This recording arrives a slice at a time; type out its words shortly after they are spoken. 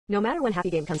No matter when Happy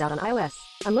Game comes out on iOS,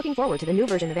 I'm looking forward to the new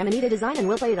version of Amanita Design and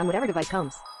will play it on whatever device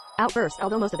comes out first.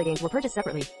 Although most of the games were purchased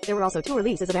separately, there were also two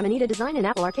releases of Amanita Design in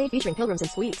Apple Arcade featuring Pilgrims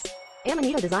and Squeaks.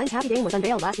 Amanita Design's Happy Game was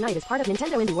unveiled last night as part of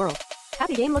Nintendo Indie World.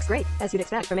 Happy Game looks great, as you'd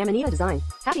expect from Amanita Design.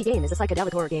 Happy Game is a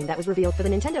psychedelic horror game that was revealed for the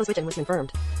Nintendo Switch and was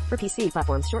confirmed for PC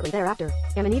platforms shortly thereafter.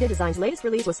 Amanita Design's latest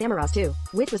release was Samurai's 2,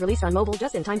 which was released on mobile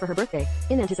just in time for her birthday,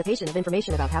 in anticipation of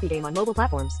information about Happy Game on mobile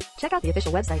platforms. Check out the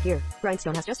official website here.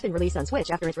 Grindstone has just been released on Switch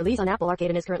after its release on Apple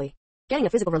Arcade and is currently getting a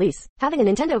physical release. Having a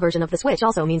Nintendo version of the Switch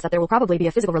also means that there will probably be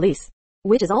a physical release,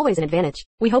 which is always an advantage.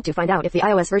 We hope to find out if the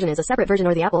iOS version is a separate version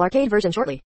or the Apple Arcade version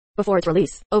shortly before its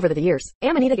release. Over the years,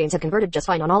 Amanita games have converted just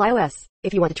fine on all iOS.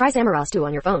 If you want to try Samurai's 2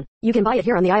 on your phone, you can buy it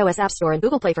here on the iOS App Store and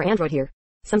Google Play for Android here.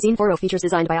 Some Scene 4.0 features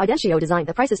designed by Audencio Design.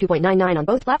 The price is $2.99 on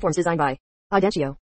both platforms designed by Audencio.